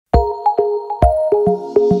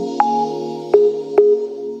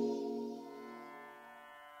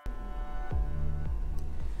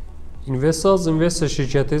InvestAZ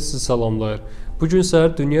şirkəti sizi salamlayır. Bugün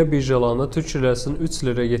səhər dünya birjalarında Türk lirəsinin 3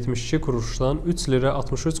 lira 72 kuruşdan 3 lira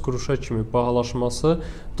 63 kuruşa kimi bahalaşması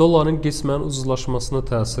doların qismən ucuzlaşmasına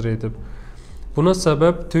təsir edib. Buna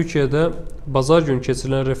səbəb Türkiyədə bazar günü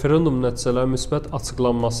keçirilən referendum nəticələri müsbət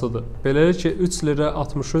açıqlanmasıdır. Beləliklə 3 lira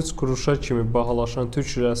 63 kuruşa kimi bahalaşan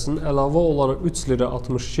Türk lirəsinin əlavə olaraq 3 lira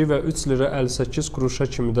 62 və 3 lira 58 kuruşa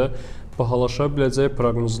kimi də bahalaşa biləcəyi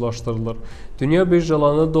proqnozlaşdırılır. Dünya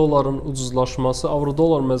birjalarında doların ucuzlaşması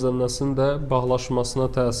avro-dollar məzənnəsinin də bahalaşmasına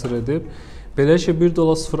təsir edib. Beləliklə 1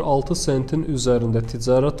 dolar 0.6 sentin üzərində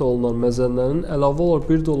ticarət olunan məzənnənin əlavə olaraq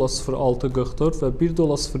 1 dolar 0.644 və 1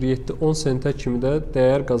 dolar 0.710 sentə kimi də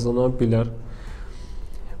dəyər qazana bilər.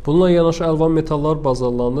 Bununla yanaşı əlvan metallar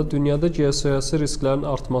bazarlarında dünyada geosiyasi risklərin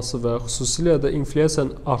artması və xüsusilə də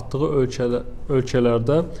inflyasiyanın artdığı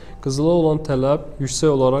ölkələrdə qızıla olan tələb yüksək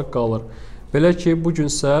olaraq qalır. Belə ki, bugün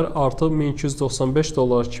səhər artıq 1295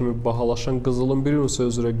 dolar kimi bahalaşan qızılın bir unsiya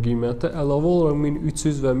üzrə qiyməti əlavə olaraq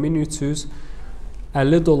 1300 və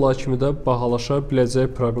 1350 dolar kimi də bahalaşa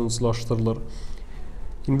biləcəyi proqnozlaşdırılır.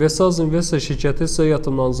 InvestAZ şirkəti isə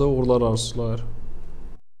yatırımlarınıza uğurlar arzulayır.